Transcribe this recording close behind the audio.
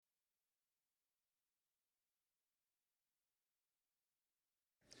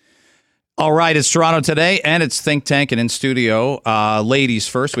All right, it's Toronto Today, and it's Think Tank, and in studio, ladies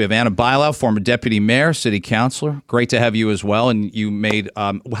first, we have Ana Bailao, former deputy mayor, city councillor. Great to have you as well, and you made,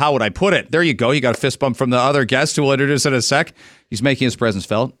 how would I put it? There you go. You got a fist bump from the other guest who we'll introduce in a sec. He's making his presence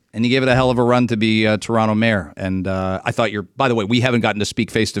felt, and you gave it a hell of a run to be Toronto mayor. And I thought by the way, we haven't gotten to speak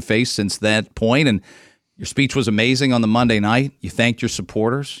face-to-face since that point, and your speech was amazing on the Monday night. You thanked your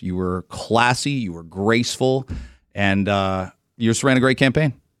supporters. You were classy. You were graceful, and you just ran a great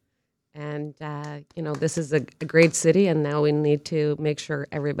campaign. And, this is a great city, and now we need to make sure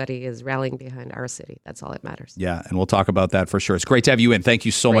everybody is rallying behind our city. That's all that matters. Yeah, and we'll talk about that for sure. It's great to have you in. Thank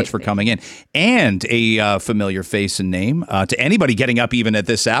you so much for coming in. And a familiar face and name to anybody getting up even at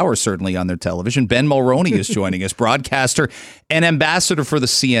this hour, certainly on their television. Ben Mulroney is joining us, broadcaster and ambassador for the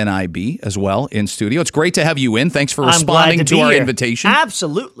CNIB as well in studio. It's great to have you in. Thanks for responding to our invitation.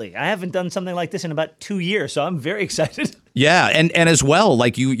 Absolutely. I haven't done something like this in about 2 years, so I'm very excited. Yeah, and as well,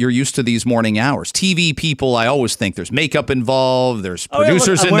 like you're used to these morning hours. TV people, I always think there's makeup involved, there's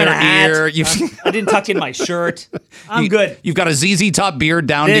producers in their ear. I didn't tuck in my shirt. I'm good. You've got a ZZ Top beard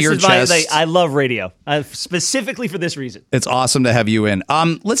down to your chest. I love radio, specifically for this reason. It's awesome to have you in.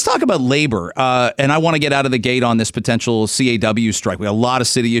 Let's talk about labor, and I want to get out of the gate on this potential CAW strike. We have a lot of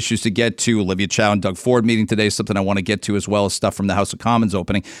city issues to get to. Olivia Chow and Doug Ford meeting today is something I want to get to, as well as stuff from the House of Commons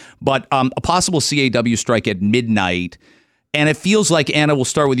opening. But a possible CAW strike at midnight. And it feels like, Anna, we'll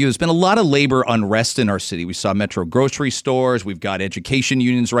start with you. There's been a lot of labor unrest in our city. We saw Metro grocery stores. We've got education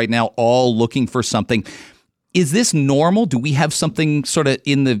unions right now all looking for something. Is this normal? Do we have something sort of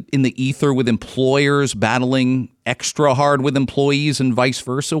in the ether with employers battling extra hard with employees and vice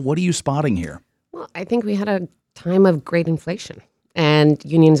versa? What are you spotting here? Well, I think we had a time of great inflation. And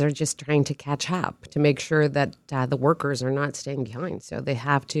unions are just trying to catch up to make sure that the workers are not staying behind. So they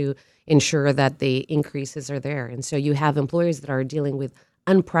have to ensure that the increases are there. And so you have employers that are dealing with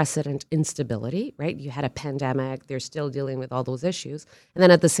unprecedented instability, right? You had a pandemic. They're still dealing with all those issues. And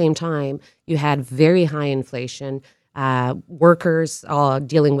then at the same time, you had very high inflation, workers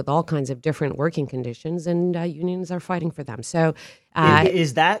dealing with all kinds of different working conditions, and unions are fighting for them. So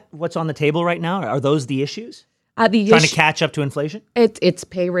is that what's on the table right now? Are those the issues? Trying to catch up to inflation? It's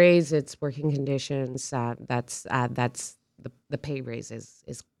pay raise, it's working conditions. That's the pay raise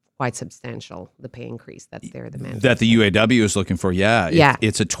is quite substantial. The pay increase that's there, the that the UAW is looking for.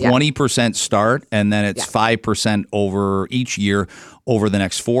 It's a 20% start, and then it's 5% over each year over the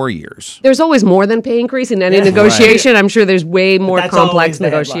next 4 years. There's always more than pay increase in any negotiation. Right. I'm sure there's way more complex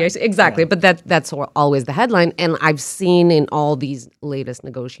negotiations. Exactly, but that's always the headline. And I've seen in all these latest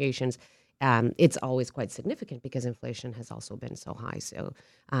negotiations, it's always quite significant because inflation has also been so high. So,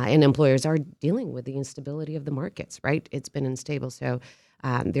 and employers are dealing with the instability of the markets, right? It's been unstable. So,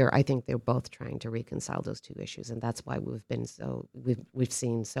 I think they're both trying to reconcile those two issues, and that's why we've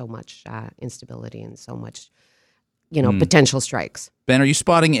seen so much instability and so much, potential strikes. Ben, are you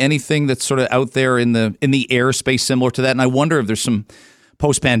spotting anything that's sort of out there in the airspace similar to that? And I wonder if there's some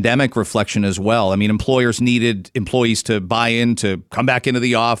post-pandemic reflection as well. I mean, employers needed employees to buy in to come back into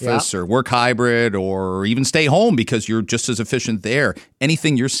the office or work hybrid or even stay home because you're just as efficient there.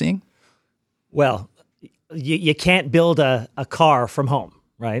 Anything you're seeing? Well, you can't build a car from home,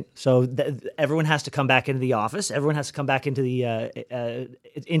 right? So everyone has to come back into the office. Everyone has to come back into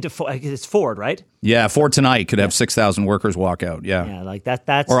it's Ford, right? Yeah, Ford tonight could have 6,000 workers walk out. Yeah, like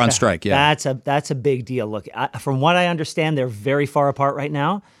that's or on strike. Yeah, that's a big deal. Look, from what I understand, they're very far apart right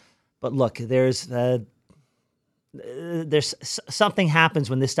now. But look, there's something happens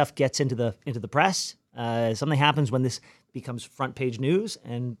when this stuff gets into the press. Something happens when this becomes front page news,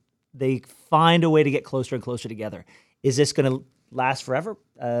 and they find a way to get closer and closer together. Is this going to last forever?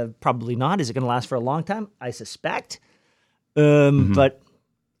 Probably not. Is it going to last for a long time? I suspect. But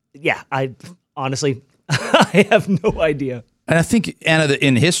yeah, I honestly, I have no idea. And I think, Anna,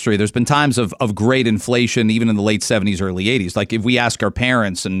 in history, there's been times of great inflation, even in the late 70s, early 80s. Like if we ask our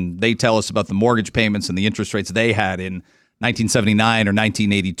parents and they tell us about the mortgage payments and the interest rates they had in 1979 or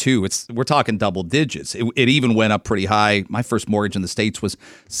 1982, we're talking double digits. It even went up pretty high. My first mortgage in the States was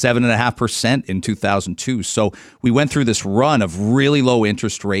 7.5% in 2002. So we went through this run of really low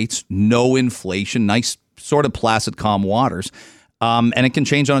interest rates, no inflation, nice sort of placid, calm waters. And it can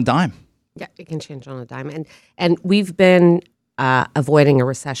change on a dime. Yeah, it can change on a dime. And we've been avoiding a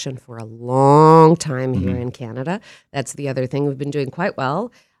recession for a long time here in Canada. That's the other thing. We've been doing quite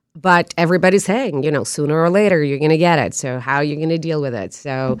well. But everybody's saying, sooner or later you're going to get it. So how are you going to deal with it?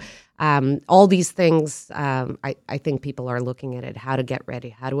 So all these things, I think people are looking at it, how to get ready,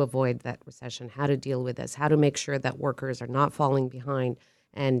 how to avoid that recession, how to deal with this, how to make sure that workers are not falling behind.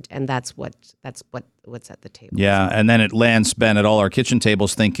 And that's what the table. Yeah, and then it lands, Ben, at all our kitchen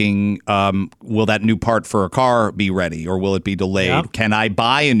tables thinking, will that new part for a car be ready or will it be delayed? Yep. Can I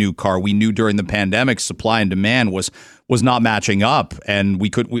buy a new car? We knew during the pandemic supply and demand was not matching up, and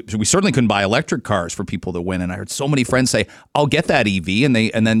we certainly couldn't buy electric cars for people that win. And I heard so many friends say, I'll get that EV, and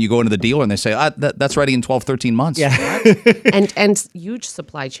then you go into the dealer and they say, that's ready in 12, 13 months. Yeah. and huge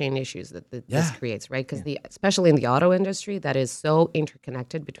supply chain issues that this creates, right? Because especially in the auto industry, that is so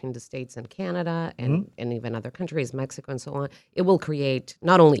interconnected between the States and Canada and even other countries, Mexico and so on. It will create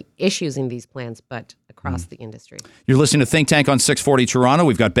not only issues in these plants, but across the industry. You're listening to Think Tank on 640 Toronto.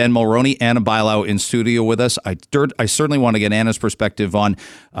 We've got Ben Mulroney, Ana Bailao in studio with us. I certainly want to get Anna's perspective on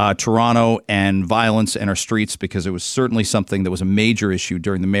Toronto and violence in our streets, because it was certainly something that was a major issue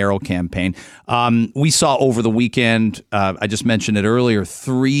during the mayoral campaign. We saw over the weekend, I just mentioned it earlier,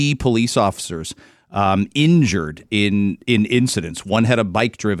 3 police officers injured in incidents. One had a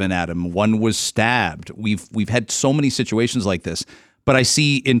bike driven at him. One was stabbed. We've had so many situations like this. But I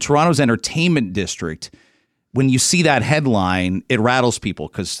see in Toronto's entertainment district, when you see that headline, it rattles people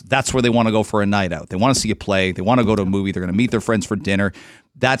because that's where they want to go for a night out. They want to see a play. They want to go to a movie. They're going to meet their friends for dinner.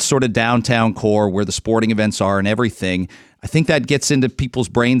 That sort of downtown core where the sporting events are and everything. I think that gets into people's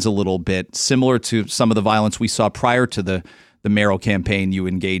brains a little bit, similar to some of the violence we saw prior to the mayoral campaign you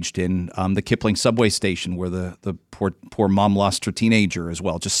engaged in, the Kipling subway station where the poor mom lost her teenager as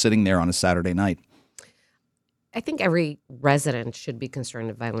well, just sitting there on a Saturday night. I think every resident should be concerned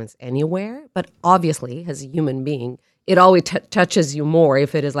with violence anywhere, but obviously, as a human being, it always touches you more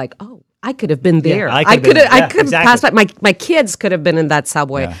if it is like, oh, I could have been there. I could have passed by. My kids could have been in that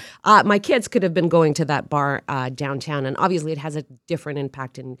subway. Yeah. My kids could have been going to that bar downtown, and obviously, it has a different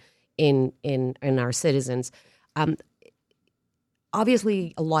impact in our citizens.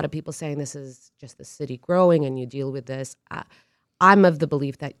 Obviously, a lot of people saying this is just the city growing, and you deal with this. I'm of the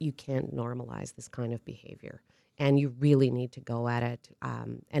belief that you can't normalize this kind of behavior. And you really need to go at it.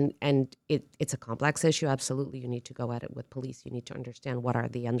 And it's a complex issue. Absolutely, you need to go at it with police. You need to understand what are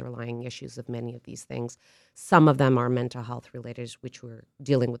the underlying issues of many of these things. Some of them are mental health related, which we're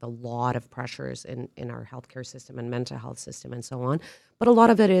dealing with a lot of pressures in our healthcare system and mental health system and so on. But a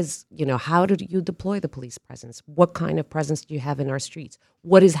lot of it is, how do you deploy the police presence? What kind of presence do you have in our streets?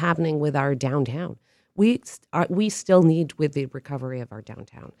 What is happening with our downtown? We still need with the recovery of our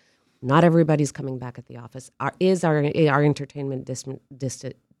downtown. Not everybody's coming back at the office. Is our entertainment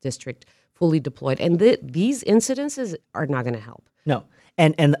district fully deployed? And these incidences are not going to help. No.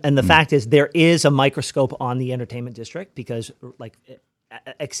 And the fact is there is a microscope on the entertainment district because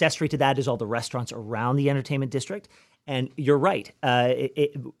accessory to that is all the restaurants around the entertainment district. And you're right.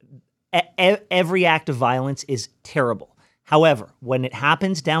 Every act of violence is terrible. However, when it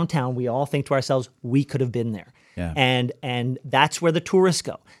happens downtown, we all think to ourselves, we could have been there. Yeah. And that's where the tourists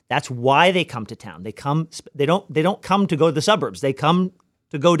go. That's why they come to town. They don't come to go to the suburbs. They come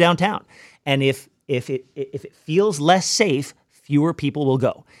to go downtown. And if it feels less safe, fewer people will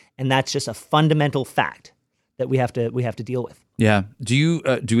go. And that's just a fundamental fact that we have to deal with. Yeah. Do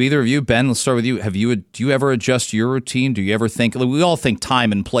either of you, Ben, let's start with you. Do you ever adjust your routine? Do you ever think, we all think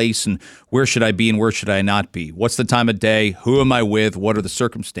time and place and where should I be and where should I not be? What's the time of day? Who am I with? What are the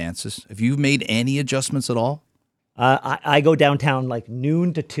circumstances? Have you made any adjustments at all? I go downtown like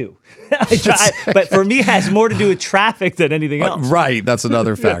noon to 2. But for me, it has more to do with traffic than anything else. Right. That's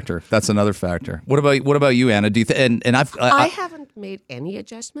another factor. That's another factor. What about you, Anna? Do you I haven't made any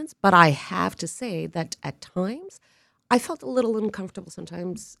adjustments, but I have to say that at times I felt a little uncomfortable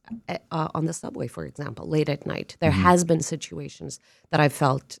sometimes on the subway, for example, late at night. There has been situations that I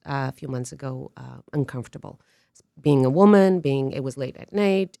felt a few months ago uncomfortable. Being a woman, it was late at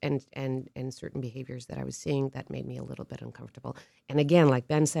night, and certain behaviors that I was seeing that made me a little bit uncomfortable. And again, like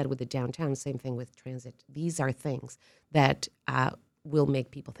Ben said, with the downtown, same thing with transit. These are things that will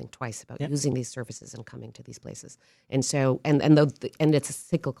make people think twice about using these services and coming to these places. And so, and it's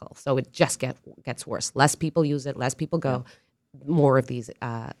cyclical, so it just gets worse. Less people use it, less people go. More of these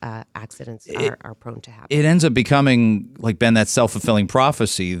accidents are prone to happen. It ends up becoming, like Ben, that self-fulfilling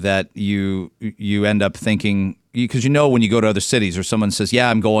prophecy that you end up thinking, because when you go to other cities or someone says, yeah,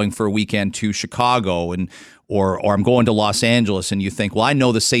 I'm going for a weekend to Chicago or I'm going to Los Angeles, and you think, well, I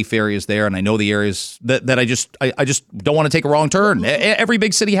know the safe areas there and I know the areas that I just don't want to take a wrong turn. Every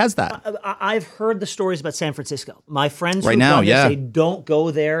big city has that. I've heard the stories about San Francisco. My friends right now, say, don't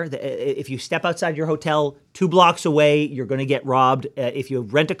go there. If you step outside your hotel 2 blocks away, you're going to get robbed. If you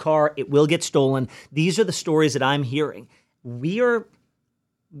rent a car, it will get stolen. These are the stories that I'm hearing.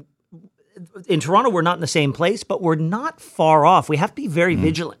 In Toronto, we're not in the same place, but we're not far off. We have to be very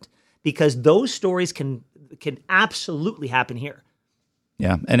vigilant because those stories can absolutely happen here.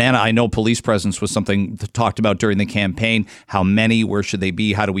 Yeah. And Anna, I know police presence was something talked about during the campaign. How many? Where should they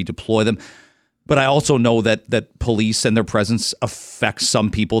be? How do we deploy them? But I also know that police and their presence affects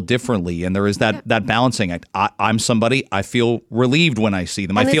some people differently. And there is that balancing act. I'm somebody, I feel relieved when I see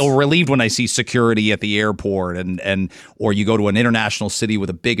them. I feel relieved when I see security at the airport or you go to an international city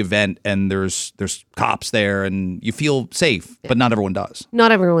with a big event and there's cops there and you feel safe, but not everyone does.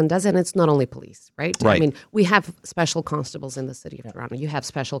 Not everyone does. And it's not only police, right? Right. I mean, we have special constables in the city of Toronto. You have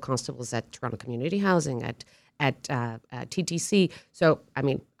special constables at Toronto Community Housing, at TTC. So, I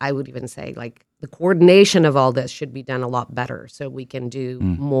mean, I would even say like the coordination of all this should be done a lot better so we can do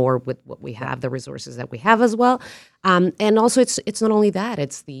more with what we have, the resources that we have as well. And also it's not only that,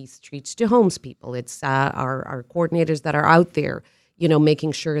 it's the streets to homes people. It's our coordinators that are out there,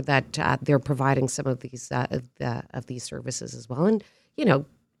 making sure that they're providing some of these services as well. And,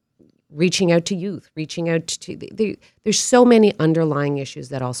 reaching out to youth, reaching out to there's so many underlying issues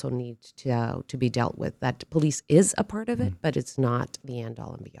that also need to be dealt with. That police is a part of it, but it's not the end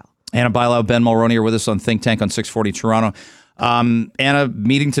all and be all. Ana Bailao, Ben Mulroney are with us on Think Tank on 640 Toronto. Anna,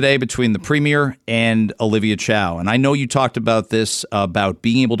 meeting today between the Premier and Olivia Chow. And I know you talked about this, about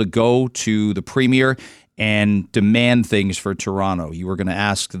being able to go to the Premier and demand things for Toronto. You were going to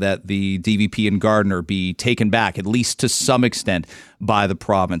ask that the DVP in Gardiner be taken back, at least to some extent, by the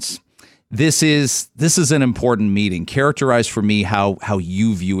province. This is an important meeting. Characterize for me how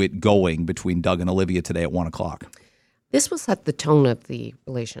you view it going between Doug and Olivia today at 1 o'clock. This will set the tone of the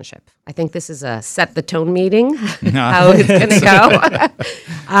relationship. I think this is a set the tone meeting, how it's going to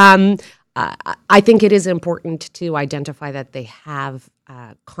go. I think it is important to identify that they have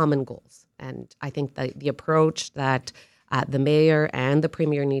common goals. And I think that the approach that the mayor and the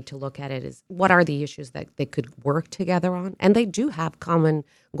premier need to look at it is what are the issues that they could work together on? And they do have common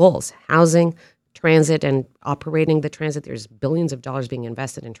goals: housing, transit, and operating the transit. There's billions of dollars being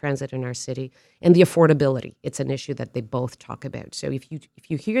invested in transit in our city, and the affordability. It's an issue that they both talk about. So if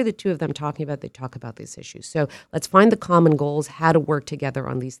you hear the two of them talking about, they talk about these issues. So let's find the common goals, how to work together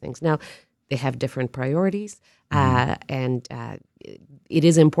on these things. Now, they have different priorities, and it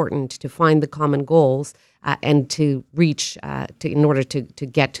is important to find the common goals and to reach in order to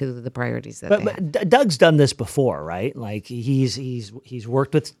get to the priorities that they have. But Doug's done this before, right? Like he's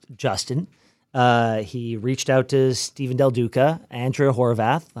worked with Justin. He reached out to Stephen Del Duca, Andrea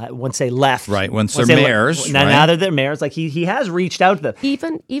Horvath, once they left. Right, once they're mayors. Now that they're mayors, like he has reached out to them.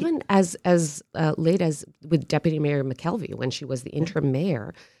 Even as late as with Deputy Mayor McKelvey, when she was the interim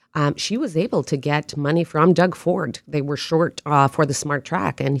mayor, she was able to get money from Doug Ford. They were short for the smart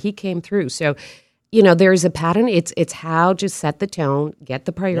track, and he came through. So, there's a pattern. It's how to set the tone, get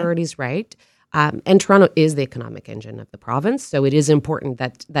the priorities right. And Toronto is the economic engine of the province, so it is important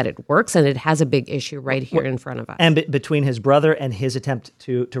that it works, and it has a big issue right here in front of us. And between his brother and his attempt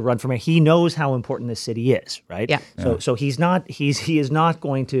to run for mayor, he knows how important this city is, right? Yeah. So he is not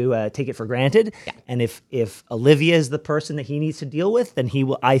going to take it for granted. Yeah. And if Olivia is the person that he needs to deal with, then he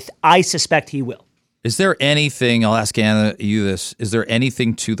will. I suspect he will. Is there anything? I'll ask Anna you this. Is there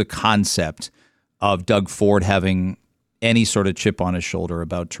anything to the concept of Doug Ford having any sort of chip on his shoulder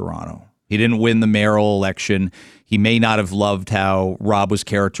about Toronto? He didn't win the mayoral election. He may not have loved how Rob was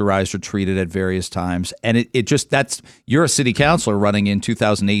characterized or treated at various times. And it just, you're a city councillor running in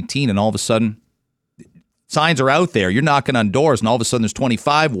 2018, and all of a sudden, signs are out there. You're knocking on doors, and all of a sudden there's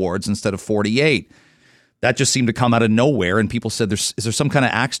 25 wards instead of 48. That just seemed to come out of nowhere, and people said, is there some kind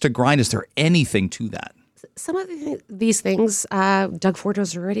of axe to grind? Is there anything to that? Some of these things, Doug Ford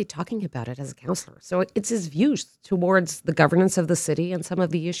was already talking about it as a councillor. So it's his views towards the governance of the city and some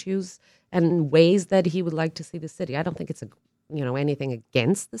of the issues and ways that he would like to see the city. I don't think it's anything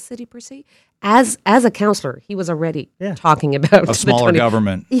against the city per se. As a councillor, he was already talking about a smaller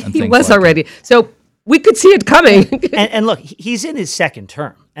government. He was like already. So we could see it coming. and look, he's in his second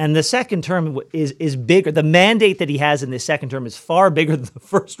term. And the second term is bigger. The mandate that he has in this second term is far bigger than the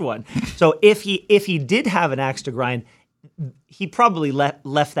first one. So if he did have an axe to grind, he probably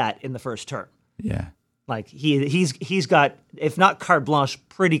left that in the first term. Yeah. Like he's got, if not carte blanche,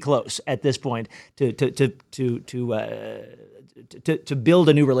 pretty close at this point to build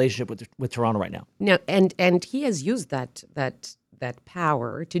a new relationship with Toronto right now. No, and he has used that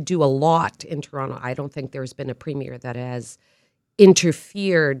power to do a lot in Toronto. I don't think there's been a premier that has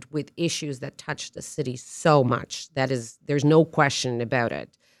interfered with issues that touch the city so much. There's no question about it.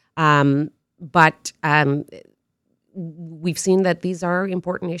 But we've seen that these are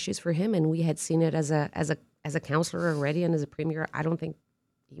important issues for him, and we had seen it as a councillor already, and as a premier. I don't think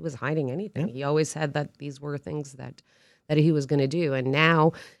he was hiding anything. Yeah. He always said that these were things that he was going to do, and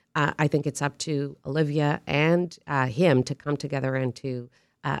now I think it's up to Olivia and him to come together and to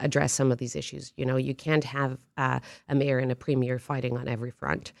address some of these issues. You can't have a mayor and a premier fighting on every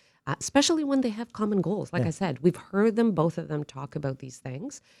front, especially when they have common goals. Like I said, we've heard both of them talk about these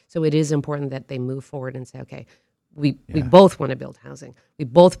things. So it is important that they move forward and say, okay, we both want to build housing. We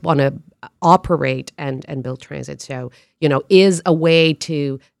both want to operate and build transit. So, is a way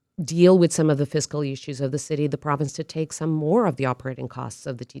to deal with some of the fiscal issues of the city, the province, to take some more of the operating costs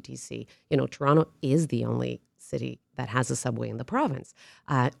of the TTC. Toronto is the only city that has a subway in the province.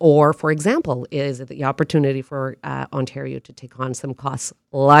 Or, for example, is the opportunity for Ontario to take on some costs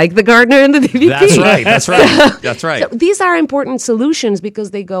like the Gardiner and the VVP. That's right. So these are important solutions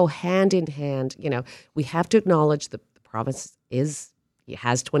because they go hand in hand. We have to acknowledge the province has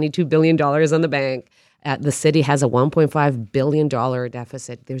 $22 billion on the bank. The city has a $1.5 billion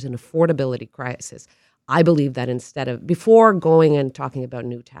deficit. There's an affordability crisis. I believe that before going and talking about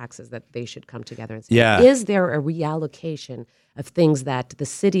new taxes, that they should come together and say, is there a reallocation of things that the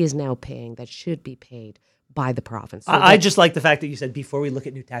city is now paying that should be paid by the province? So I just like the fact that you said, before we look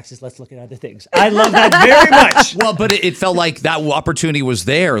at new taxes, let's look at other things. I love that very much. Well, but it felt like that opportunity was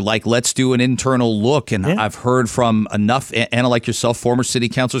there. Like, let's do an internal look. And I've heard from enough, Anna, like yourself, former city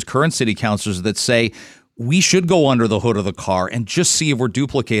councilors, current city councilors, that say, we should go under the hood of the car and just see if we're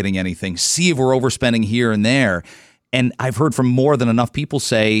duplicating anything, see if we're overspending here and there. And I've heard from more than enough people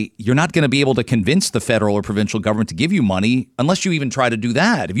say, you're not going to be able to convince the federal or provincial government to give you money unless you even try to do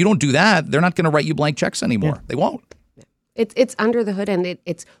that. If you don't do that, they're not going to write you blank checks anymore. Yeah. They won't. It's under the hood, and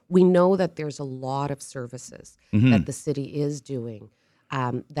we know that there's a lot of services that the city is doing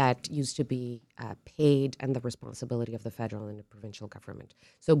that used to be paid and the responsibility of the federal and the provincial government.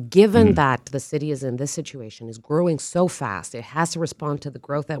 So given that the city is in this situation, is growing so fast, it has to respond to the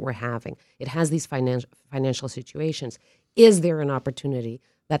growth that we're having. It has these financial situations. Is there an opportunity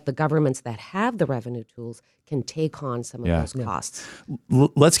that the governments that have the revenue tools can take on some of those costs?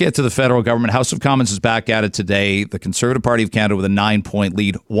 Let's get to the federal government. House of Commons is back at it today. The Conservative Party of Canada with a 9-point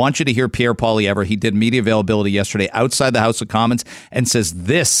lead. Want you to hear Pierre Poilievre. He did media availability yesterday outside the House of Commons and says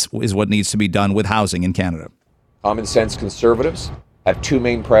this is what needs to be done with housing in Canada. Common sense Conservatives have two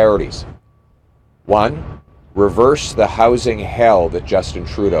main priorities. One, reverse the housing hell that Justin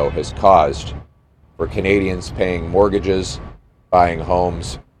Trudeau has caused for Canadians paying mortgages, buying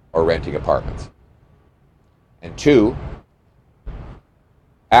homes, or renting apartments. And two,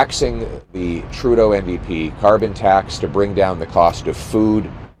 axing the Trudeau NDP carbon tax to bring down the cost of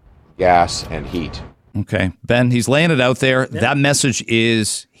food, gas, and heat. Okay. Ben, he's laying it out there. Yeah. That message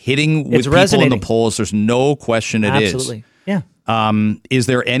is hitting with people resonating in the polls. There's no question it is. Absolutely. Yeah. Is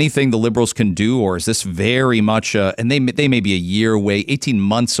there anything the Liberals can do, or is this very much and they may be a year away, 18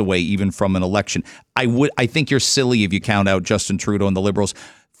 months away even from an election? I think you're silly if you count out Justin Trudeau and the Liberals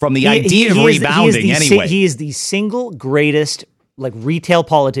from the idea of rebounding anyway. He is the single greatest retail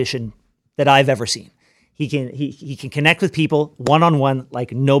politician that I've ever seen. He can connect with people one-on-one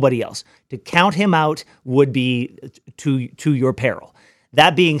like nobody else. To count him out would be to your peril.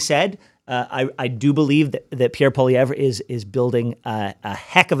 That being said, I do believe that Pierre Poilievre is building a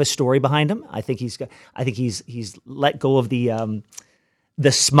heck of a story behind him. I think he's let go of the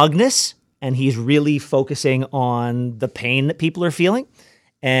smugness, and he's really focusing on the pain that people are feeling,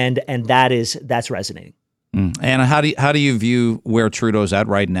 and that's resonating. Anna, how do you view where Trudeau's at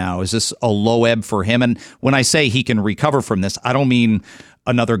right now? Is this a low ebb for him? And when I say he can recover from this, I don't mean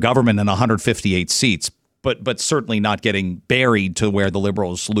another government and 158 seats. But certainly not getting buried to where the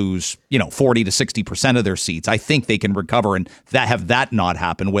Liberals lose, 40 to 60% of their seats. I think they can recover and have that not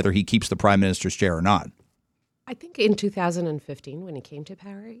happen, whether he keeps the Prime Minister's chair or not. I think in 2015, when he came to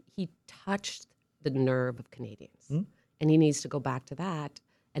power, he touched the nerve of Canadians. And he needs to go back to that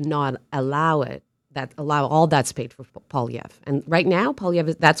and not allow all that space for Poilievre. And right now,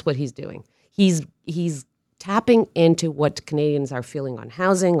 Poilievre, that's what he's doing. He's tapping into what Canadians are feeling on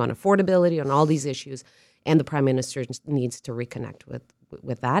housing, on affordability, on all these issues. And the Prime Minister needs to reconnect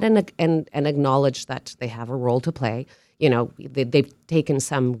with that and acknowledge that they have a role to play. They've taken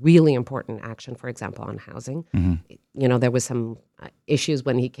some really important action, for example, on housing. There was some issues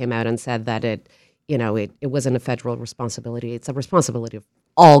when he came out and said that it wasn't a federal responsibility. It's a responsibility of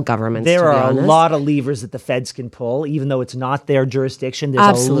all governments. There are a lot of levers that the feds can pull, even though it's not their jurisdiction. There's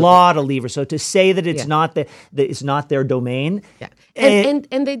Absolutely. A lot of levers. So to say that it's not that it's not their domain, and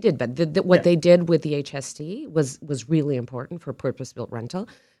they did, but what they did with the HST was really important for purpose-built rental.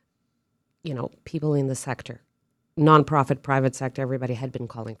 People in the sector, nonprofit, private sector, everybody had been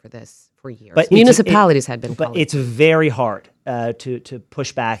calling for this for years. But municipalities had been calling. But it's very hard to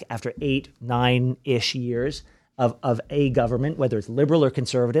push back after 8, 9-ish years of a government, whether it's liberal or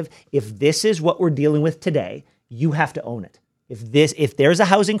conservative. If this is what we're dealing with today, you have to own it. If there's a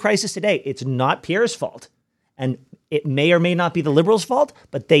housing crisis today, it's not Pierre's fault, and it may or may not be the Liberals' fault,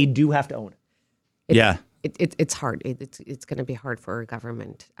 but they do have to own it. It's hard. It's going to be hard for our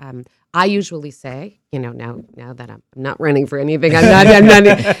government. I usually say, now that I'm not running for anything,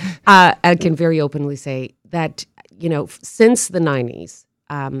 I can very openly say that, since the 90s,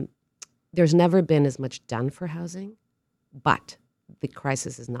 there's never been as much done for housing, but the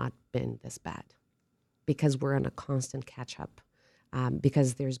crisis has not been this bad because we're in a constant catch-up,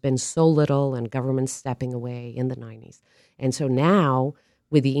 because there's been so little and government stepping away in the 90s. And so now,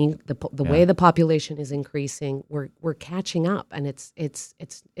 with the way the population is increasing, we're catching up, and it's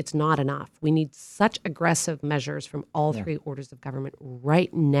not enough. We need such aggressive measures from all three orders of government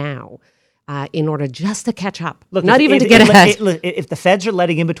right now in order just to catch up, to get ahead. If the feds are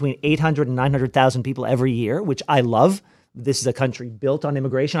letting in between 800 and 900,000 people every year, which I love, this is a country built on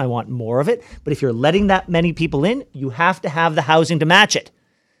immigration. I want more of it. But if you're letting that many people in, you have to have the housing to match it.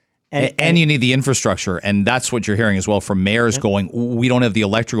 And you need the infrastructure. And that's what you're hearing as well from mayors going, we don't have the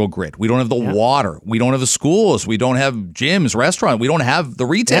electrical grid. We don't have the water. We don't have the schools. We don't have gyms, restaurants. We don't have the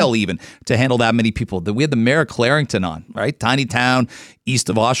retail even to handle that many people. We had the mayor of Clarington on, right? Tiny town east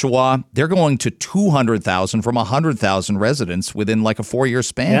of Oshawa. They're going to 200,000 from 100,000 residents within like a 4-year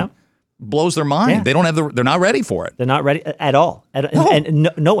span. Yeah. Blows their mind. Yeah. They don't have they're not ready for it. They're not ready at all. And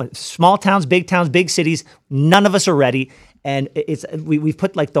no one, small towns, big cities, none of us are ready. And we've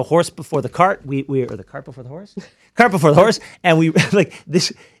put like the horse before the cart. Or the cart before the horse? Cart before the horse. And we like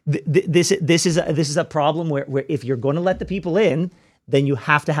this is a problem where if you're going to let the people in, then you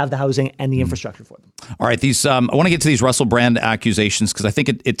have to have the housing and the infrastructure for them. All right, these I want to get to these Russell Brand accusations because I think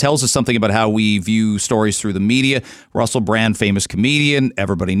it tells us something about how we view stories through the media. Russell Brand, famous comedian,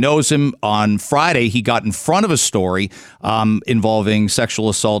 everybody knows him. On Friday, he got in front of a story involving sexual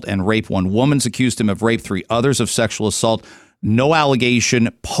assault and rape. One woman's accused him of rape, 3 others of sexual assault. No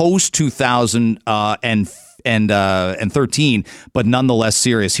allegation post 2013, but nonetheless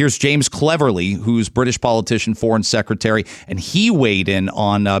serious. Here's James Cleverly, who's British politician, foreign secretary, and he weighed in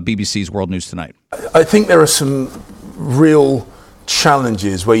on BBC's World News Tonight. I think there are some real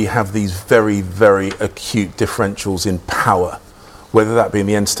challenges where you have these very, very acute differentials in power, whether that be in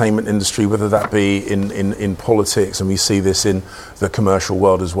the entertainment industry, whether that be in politics, and we see this in the commercial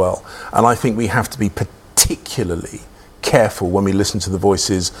world as well. And I think we have to be particularly careful when we listen to the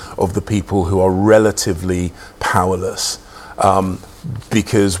voices of the people who are relatively powerless,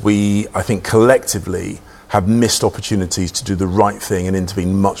 because I think collectively have missed opportunities to do the right thing and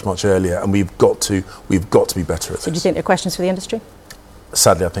intervene much, much earlier, and we've got to be better at this. So do you think there are questions for the industry?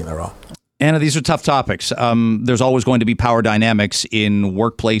 Sadly, I think there are. Anna, these are tough topics. There's always going to be power dynamics in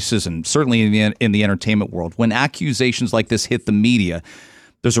workplaces and certainly in the entertainment world. When accusations like this hit the media,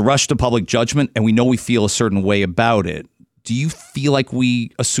 there's a rush to public judgment, and we know we feel a certain way about it. Do you feel like we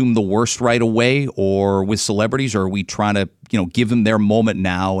assume the worst right away, or with celebrities, or are we trying to, give them their moment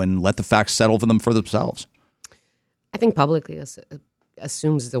now and let the facts settle for them for themselves? I think publicly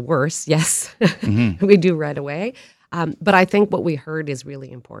assumes the worst. Yes, we do right away. But I think what we heard is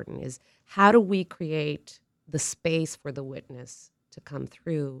really important: is how do we create the space for the witness to come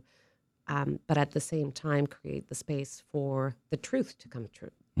through, but at the same time create the space for the truth to come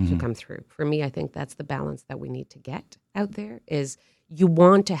true. To come through. For me, I think that's the balance that we need to get out there. Is you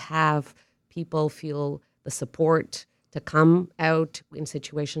want to have people feel the support to come out in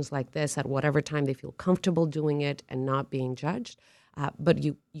situations like this at whatever time they feel comfortable doing it and not being judged. But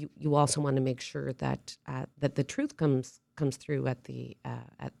you also want to make sure that that the truth comes through at the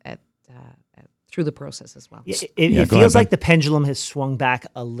through the process as well. It feels like the pendulum has swung back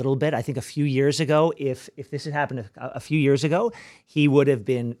a little bit. I think a few years ago, if this had happened a few years ago, he would have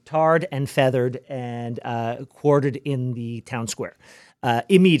been tarred and feathered and quartered in the town square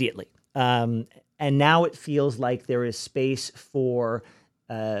immediately. And now it feels like there is space for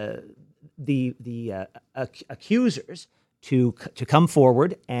the accusers to come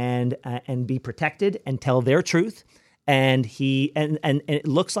forward and be protected and tell their truth. And it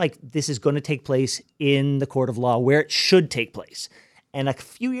looks like this is going to take place in the court of law where it should take place. And a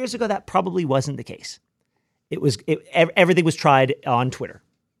few years ago, that probably wasn't the case. Everything was tried on Twitter.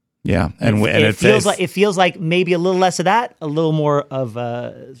 Yeah, it feels like maybe a little less of that, a little more of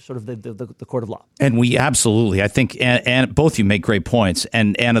sort of the court of law. And we absolutely, I think, and both of you make great points.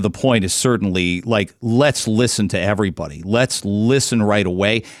 And Anna, the point is certainly like, let's listen to everybody. Let's listen right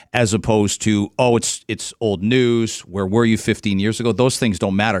away, as opposed to, it's old news. Where were you 15 years ago? Those things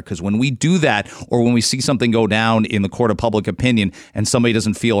don't matter, because when we do that, or when we see something go down in the court of public opinion and somebody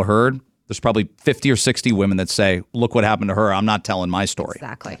doesn't feel heard, There's probably 50 or 60 women that say, look what happened to her. I'm not telling my story.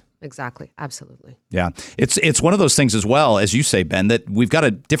 Exactly. Absolutely. Yeah. It's one of those things as well, as you say, Ben, that we've got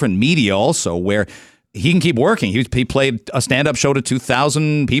a different media also where he can keep working. He played a stand-up show to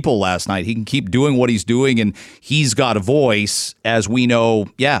 2,000 people last night. He can keep doing what he's doing, and he's got a voice. As we know,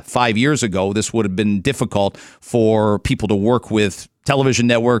 5 years ago, this would have been difficult for people to work with television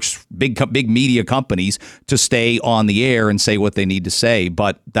networks, big media companies to stay on the air and say what they need to say.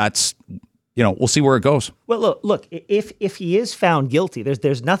 But that's, we'll see where it goes. Well, look, if he is found guilty,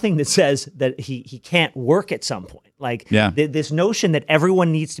 there's nothing that says that he can't work at some point. Like this notion that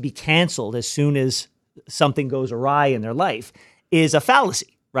everyone needs to be canceled as soon as something goes awry in their life is a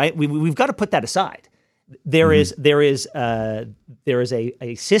fallacy, right? We've got to put that aside. There is a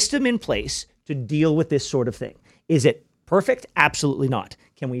system in place to deal with this sort of thing. Is it perfect? Absolutely not.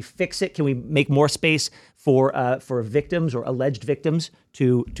 Can we fix it? Can we make more space for victims or alleged victims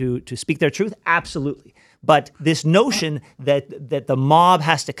to speak their truth? Absolutely. But this notion that the mob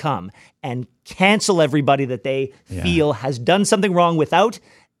has to come and cancel everybody that they feel has done something wrong without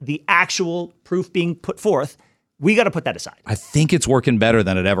the actual proof being put forth, we got to put that aside. I think it's working better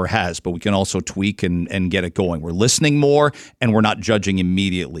than it ever has, but we can also tweak and get it going. We're listening more, and we're not judging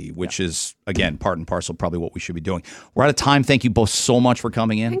immediately, which is, again, part and parcel probably what we should be doing. We're out of time. Thank you both so much for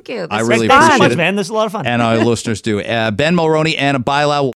coming in. Thank you. I really appreciate appreciate it. Man, this is a lot of fun. And our listeners do. Ben Mulroney, Ana Bailao.